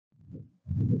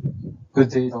Good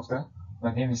day, Doctor.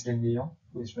 My name is Yong,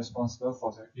 who is responsible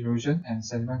for the Erosion and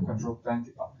Sediment Control Plan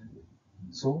Department.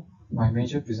 So, my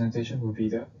major presentation will be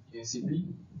the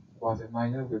EACP, while the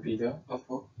minor will be the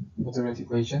Earthwork, water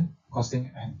reticulation,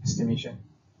 costing, and estimation.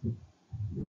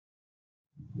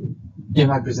 In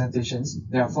my presentations,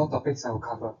 there are 4 topics I will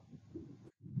cover.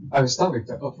 I will start with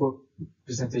the Earthwork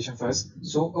presentation first.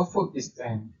 So, Earthwork is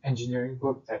an engineering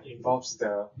work that involves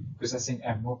the processing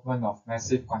and movement of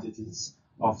massive quantities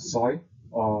of soil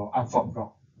or unformed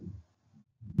rock.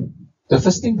 The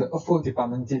first thing the Earthwork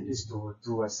department did is to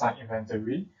do a site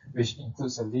inventory, which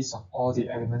includes a list of all the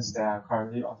elements that are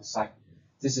currently on the site.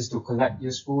 This is to collect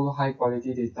useful,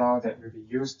 high-quality data that will be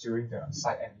used during the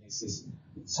site analysis.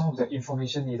 Some of the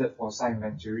information needed for site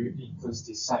inventory includes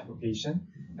the site location,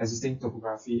 existing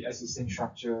topography, existing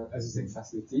structure, existing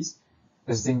facilities,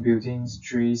 existing buildings,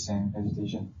 trees, and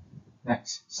vegetation.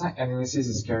 Next, site analysis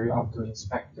is carried out to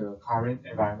inspect the current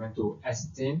environment to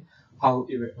ascertain how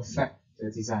it will affect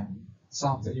the design.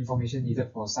 Some of the information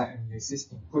needed for site analysis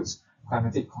includes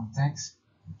climatic context,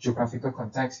 geographical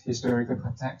context, historical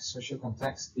context, social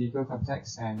context, legal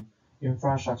context, and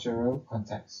infrastructural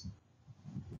context.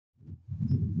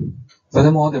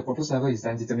 Furthermore, the proposed level is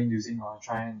then determined using a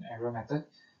trial and error method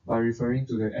by referring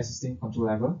to the existing contour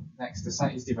level. Next, the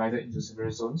site is divided into several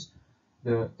zones.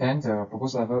 Then the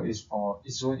proposed level is for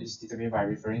each zone is determined by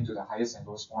referring to the highest and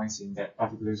lowest points in that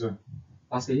particular zone.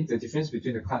 Lastly, the difference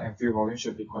between the cut and fill volume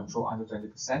should be controlled under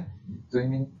 20%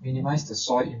 to minimize the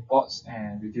soil imports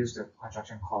and reduce the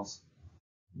construction costs.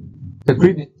 The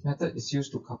grid method is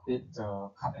used to calculate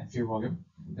the cut and fill volume.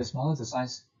 The smaller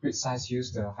the grid size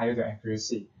used, the higher the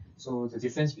accuracy. So the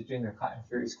difference between the cut and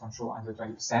fill is controlled under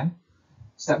 20%.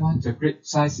 Step 1, the grid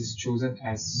size is chosen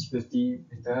as 50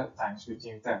 meter times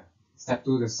 50 meter. Step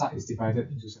 2, the site is divided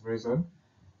into several zones.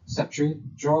 Step 3,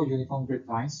 draw uniform grid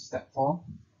lines. Step 4,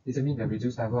 determine the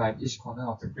reduced level at each corner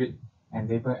of the grid and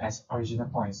label as original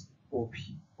points, OP.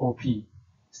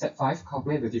 Step 5,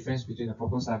 calculate the difference between the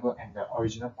proposed level and the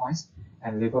original points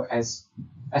and label as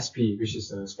SP, which is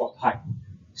the spot height.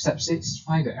 Step 6,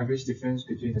 find the average difference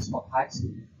between the spot heights.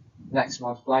 Next,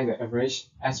 multiply the average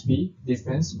SP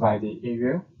difference by the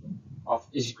area of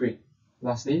each grid.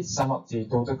 Lastly, sum up the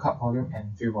total cut volume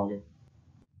and fill volume.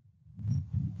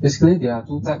 Basically, there are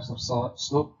 2 types of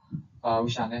slope,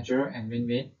 which are natural and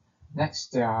man-made.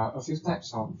 Next, there are a few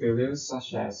types of failures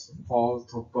such as fall,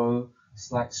 topple,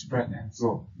 slide, spread, and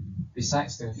flow.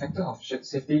 Besides, the factor of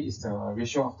safety is the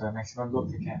ratio of the maximum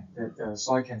load that the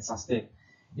soil can sustain.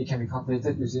 It can be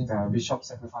calculated using the Bishop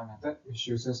simplified method, which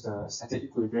uses the static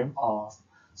equilibrium of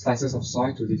slices of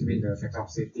soil to determine the factor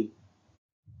of safety.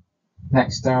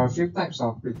 Next, there are a few types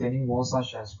of retaining walls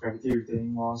such as gravity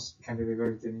retaining walls,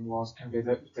 cantilever retaining walls,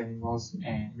 embedded retaining walls,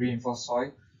 and reinforced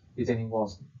soil retaining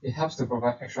walls. It helps to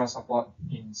provide extra support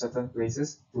in certain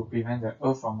places to prevent the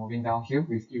earth from moving downhill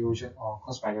with erosion or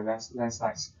caused by the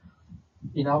landslides.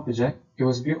 In our project, it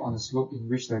was built on a slope in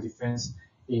which the difference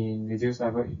in reduced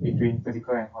level between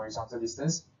vertical and horizontal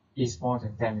distance is more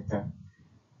than 10 meters.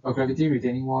 A gravity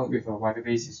retaining wall with a wider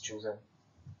base is chosen.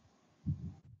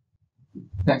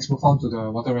 Next, move on to the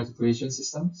water reticulation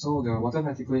system. So the water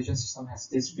reticulation system has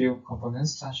these few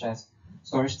components such as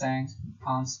storage tanks,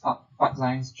 pumps,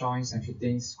 pipelines, joints and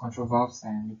fittings, control valves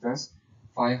and meters,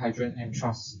 fire hydrant and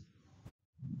truss.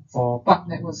 For pipe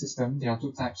network system, there are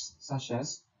 2 types such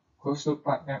as closed loop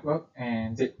pipe network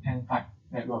and dead end pipe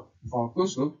network. For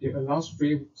closed loop, it allows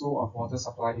free flow of water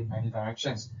supply in many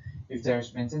directions. If there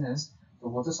is maintenance, the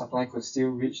water supply could still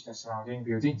reach the surrounding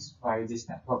buildings via this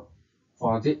network.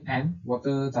 For dead end,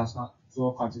 water does not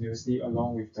flow continuously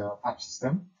along with the pipe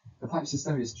system. The pipe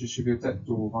system is distributed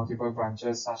to multiple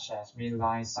branches such as main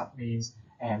lines, sub-mains,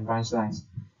 and branch lines.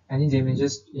 Any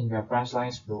damages in the branch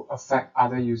lines will affect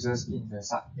other users in the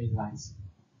sub-main lines.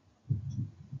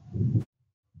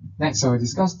 Next, I will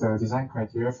discuss the design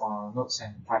criteria for nodes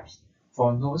and pipes.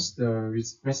 For nodes, the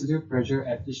residual pressure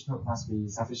at each node must be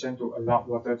sufficient to allow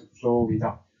water to flow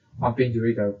without pumping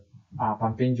during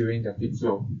the peak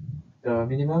flow. The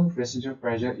minimum residual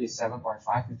pressure is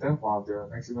 7.5 meter, while the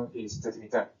maximum is 30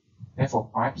 meter. Then for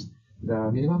pipes,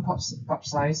 the minimum pipe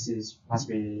size must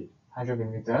be 100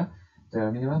 millimeter.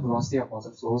 The minimum velocity of water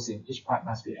flows in each pipe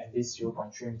must be at least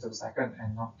 0.3 meter per second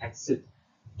and not exceed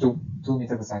 2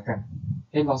 meter per second.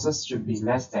 Head losses should be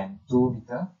less than 2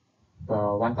 meter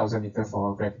per 1000 meter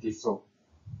for gravity flow.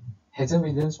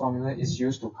 Hazen-Williams formula is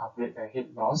used to calculate the head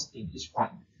loss in each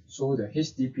pipe. So the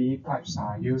HDPE pipes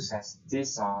are used as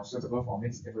these are suitable for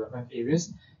mixed development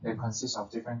areas that consist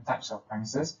of different types of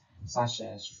premises, such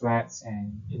as flats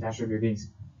and industrial buildings.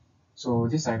 So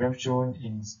this diagram shown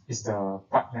is the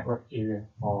pipe network area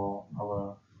for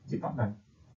our department.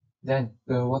 Then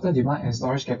the water demand and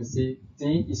storage capacity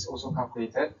is also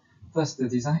calculated. First, the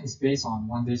design is based on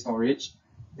 1 day storage.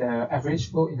 The average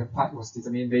flow in the pipe was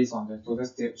determined based on the total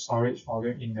storage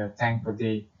volume in the tank per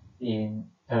day. In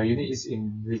the unit is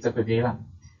in liter per day.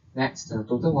 Next, the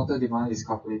total water demand is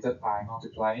calculated by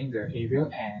multiplying the area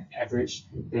and average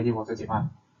daily water demand.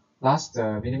 Last,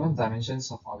 the minimum dimensions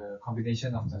for the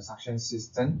combination of the suction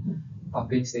system,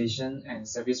 pumping station, and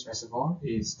service reservoir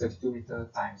is 32 meter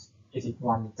times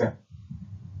 81 meter.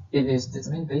 It is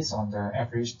determined based on the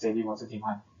average daily water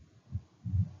demand.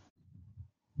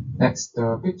 Next,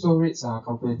 the peak flow rates are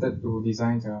calculated to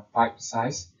design the pipe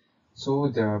size. So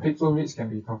the peak flow rates can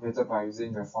be calculated by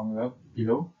using the formula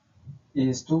below. It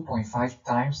is 2.5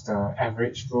 times the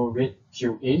average flow rate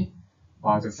QA,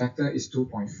 while the factor is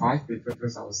 2.5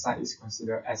 because our site is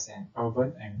considered as an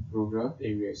urban and rural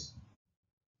areas.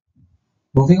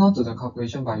 Moving on to the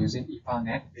calculation by using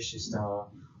EPA-NET, which is the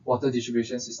water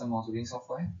distribution system modeling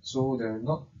software. So the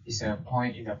node is a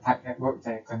point in the pipe network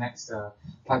that connects the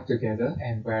pipe together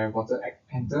and where water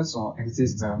enters or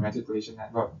exits the reticulation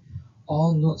network.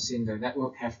 All nodes in the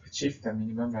network have achieved the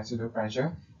minimum residual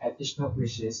pressure at each node,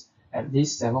 which is at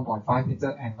least 7.5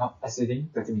 meter and not exceeding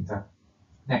 30 meter.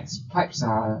 Next, pipes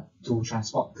are to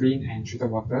transport clean and treated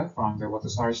water from the water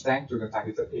storage tank to the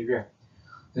targeted area.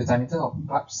 The diameter of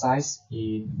pipe size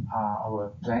in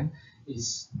our plan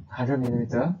is 100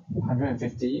 mm,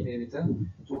 150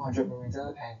 mm, 200 mm,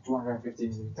 and 250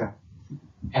 mm.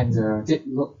 And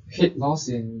the heat loss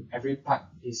in every pipe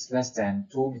is less than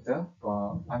 2 meter per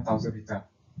 1000 meter.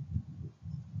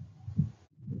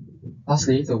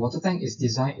 Lastly, the water tank is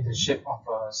designed in the shape of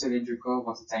a cylindrical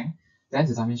water tank. Then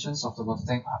the dimensions of the water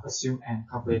tank are assumed and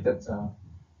calculated,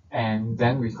 and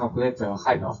then we calculate the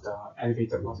height of the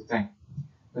elevated water tank.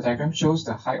 The diagram shows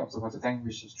the height of the water tank,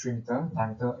 which is 3 meter,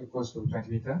 diameter equals to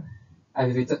 20 meter,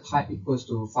 elevated height equals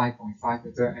to 5.5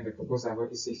 meter, and the proposed level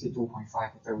is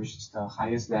 62.5 meter, which is the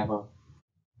highest level.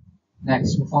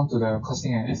 Next, move on to the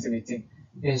costing and estimating.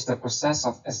 It is the process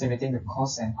of estimating the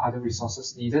costs and other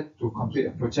resources needed to complete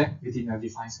a project within a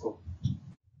defined scope.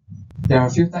 There are a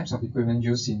few types of equipment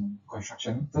used in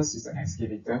construction. First is the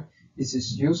excavator. This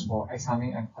is used for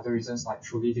excavating and other reasons like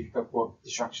truly difficult work,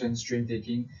 destruction, stream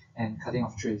taking, and cutting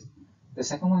of trees. The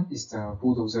second one is the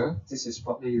bulldozer. This is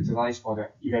broadly utilized for the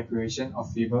evacuation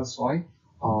of river soil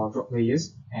or rock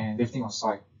layers and lifting of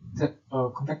soil. Third, a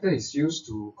compactor is used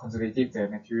to conserve the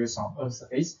materials on Earth's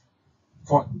surface.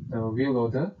 Fourth, the wheel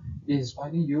loader. It is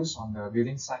widely used on the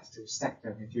building sites to stack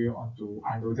the material onto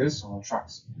unloaders or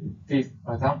trucks. Fifth,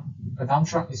 a dump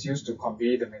truck is used to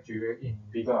convey the material in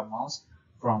bigger amounts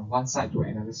from one site to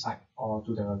another site or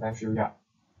to the landfill yard.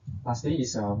 Lastly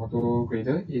is a motor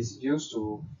grader. It is used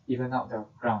to even out the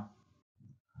ground.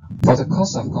 For the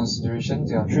cost of consideration,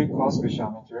 there are three costs, which are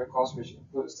material costs, which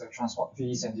includes the transport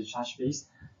fees and discharge fees,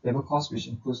 labor costs, which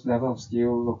includes level of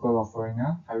skill, local or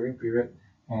foreigner, hiring period,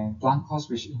 and plant costs,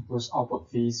 which includes output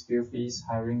fees, field fees,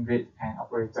 hiring rate, and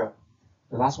operator.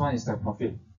 The last one is the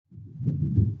profit.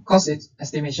 Cost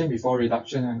estimation before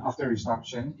reduction and after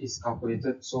reduction is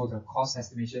calculated, so the cost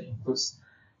estimation includes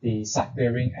the site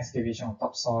clearing, excavation of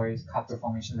topsoil, cut to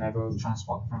formation level,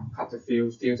 transport from cut to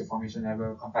field, field to formation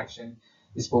level, compaction,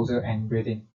 disposal, and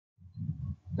grading.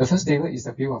 The first table is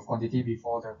the bill of quantity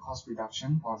before the cost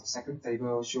reduction, while the second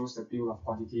table shows the bill of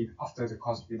quantity after the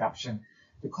cost reduction.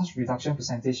 The cost reduction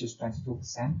percentage is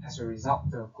 22%. As a result,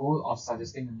 the goal of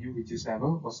suggesting a new reduced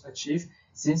level was achieved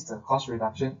since the cost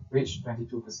reduction reached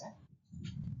 22%.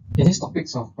 In these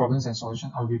topics of problems and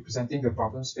solutions, I will be presenting the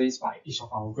problems faced by each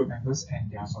of our group members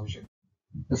and their solution.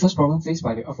 The first problem faced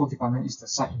by the Earthwork department is the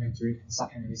site inventory and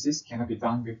site analysis cannot be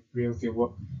done with real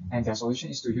fieldwork, and their solution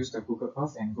is to use the Google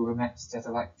Earth and Google Maps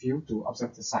satellite view to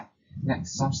observe the site.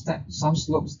 Next, some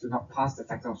slopes do not pass the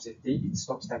factor of safety in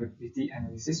slope stability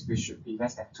analysis, which should be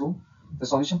less than 2. The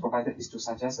solution provided is to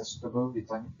suggest a suitable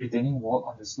retaining wall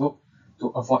on the slope to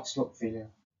avoid slope failure.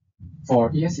 For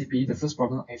ESCP, the first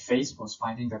problem I faced was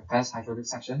finding the best hydraulic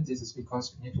section. This is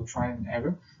because we need to try and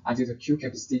error until the Q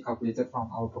capacity calculated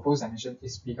from our proposed dimension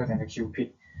is bigger than the Q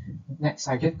peak. Next,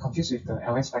 I get confused with the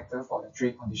LS factor for the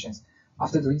three conditions.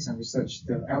 After doing some research,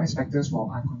 the LS factors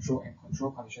for uncontrolled and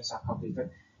controlled conditions are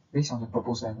calculated based on the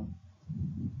proposed level.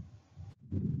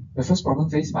 The first problem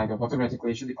faced by the water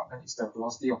reticulation department is the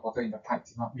velocity of water in the pipe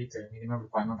did not meet the minimum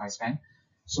requirement by span.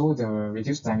 So they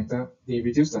reduced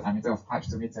the diameter of pipes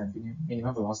to meet the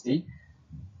minimum velocity.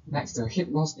 Next, the heat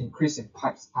loss increased in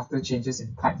pipes after changes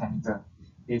in pipe diameter.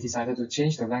 They decided to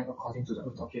change the length according to the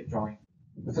AutoCAD drawing.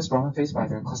 The first problem faced by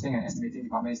the costing and estimating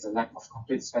department is the lack of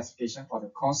complete specification for the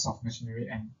cost of machinery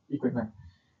and equipment.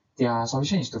 Their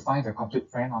solution is to find a complete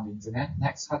friend on the internet.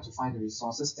 Next, hard to find the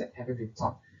resources that haven't been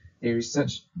taught. They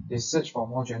search for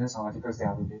more journals or articles that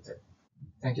are related.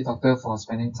 Thank you, Doctor, for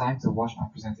spending time to watch my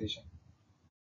presentation.